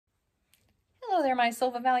Hello there, my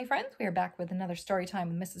Silva Valley friends. We are back with another story time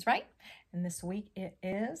with Mrs. Wright, and this week it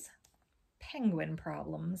is penguin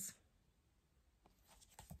problems.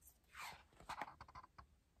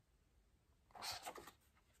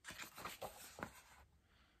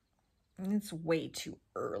 It's way too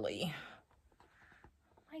early.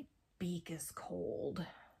 My beak is cold.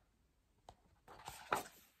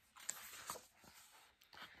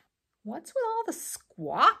 What's with all the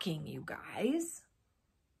squawking, you guys?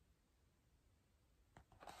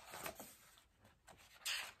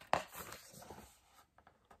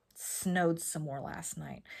 Snowed some more last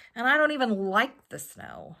night, and I don't even like the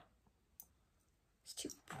snow. It's too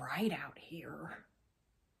bright out here.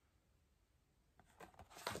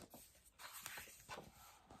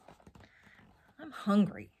 I'm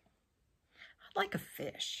hungry. I'd like a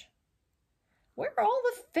fish. Where are all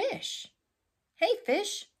the fish? Hey,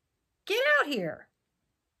 fish, get out here.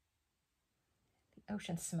 The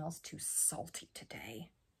ocean smells too salty today.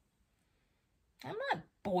 I'm not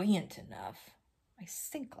buoyant enough. I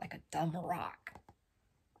sink like a dumb rock.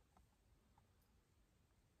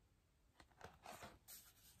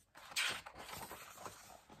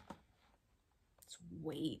 It's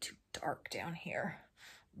way too dark down here.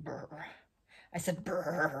 Brr. I said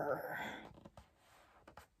brr.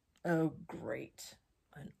 Oh, great.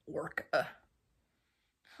 An orca.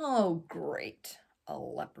 Oh, great. A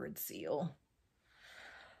leopard seal.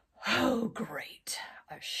 Oh, great.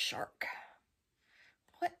 A shark.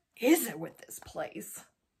 What is it with this place?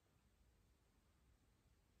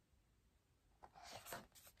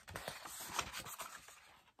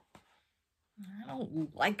 I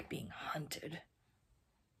don't like being hunted.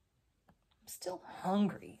 I'm still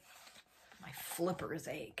hungry. My flippers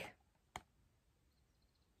ache.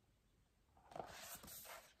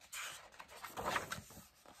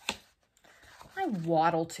 I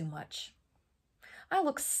waddle too much. I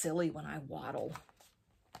look silly when I waddle.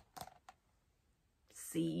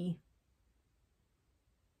 See?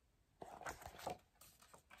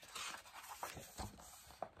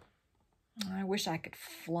 I wish I could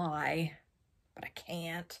fly, but I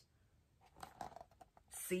can't.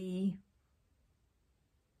 See?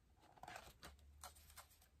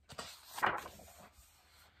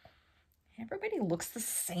 Everybody looks the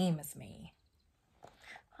same as me.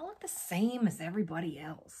 I look the same as everybody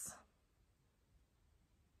else.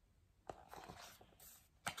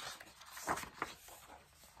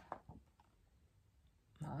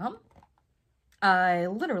 Mom, I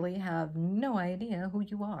literally have no idea who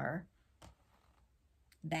you are.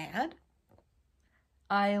 Dad,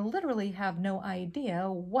 I literally have no idea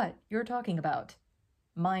what you're talking about.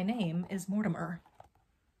 My name is Mortimer.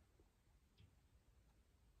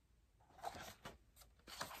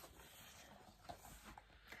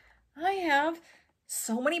 I have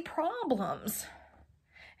so many problems,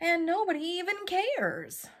 and nobody even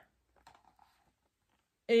cares.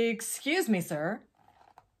 Excuse me, sir.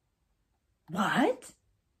 What?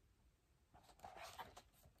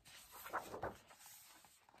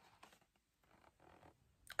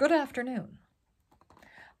 Good afternoon.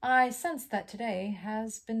 I sense that today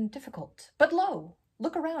has been difficult, but lo,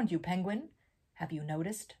 look around you, penguin. Have you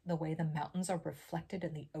noticed the way the mountains are reflected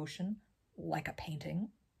in the ocean like a painting?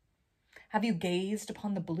 Have you gazed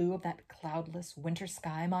upon the blue of that cloudless winter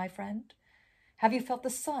sky, my friend? Have you felt the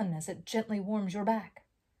sun as it gently warms your back?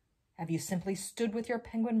 Have you simply stood with your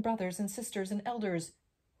penguin brothers and sisters and elders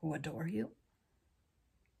who adore you?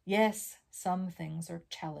 Yes, some things are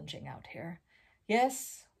challenging out here.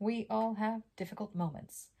 Yes, we all have difficult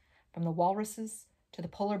moments, from the walruses to the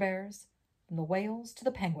polar bears, from the whales to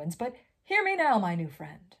the penguins. But hear me now, my new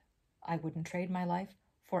friend. I wouldn't trade my life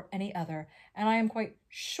for any other, and I am quite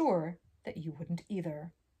sure that you wouldn't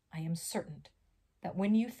either. I am certain that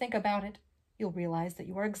when you think about it, you'll realize that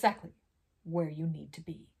you are exactly where you need to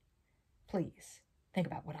be. Please think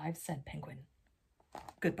about what I've said, penguin.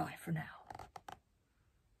 Goodbye for now.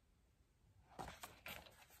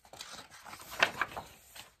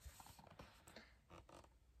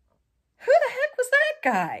 Who the heck was that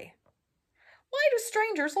guy? Why do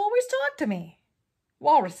strangers always talk to me?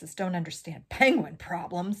 Walruses don't understand penguin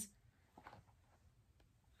problems.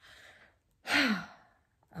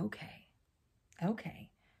 Okay.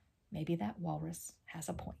 Maybe that walrus has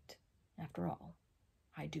a point. After all,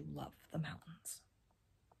 I do love the mountains.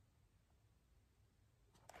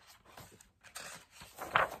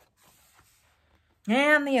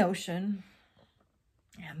 And the ocean.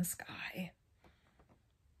 And the sky.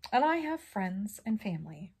 And I have friends and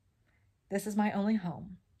family. This is my only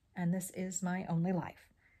home, and this is my only life.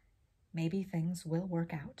 Maybe things will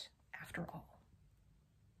work out after all.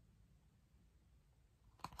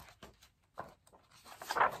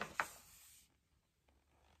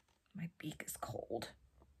 beak is cold.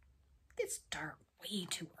 It's dark way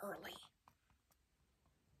too early.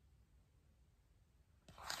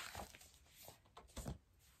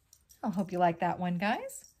 I hope you like that one,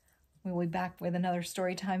 guys. We will be back with another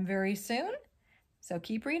story time very soon. So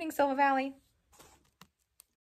keep reading, Silva Valley.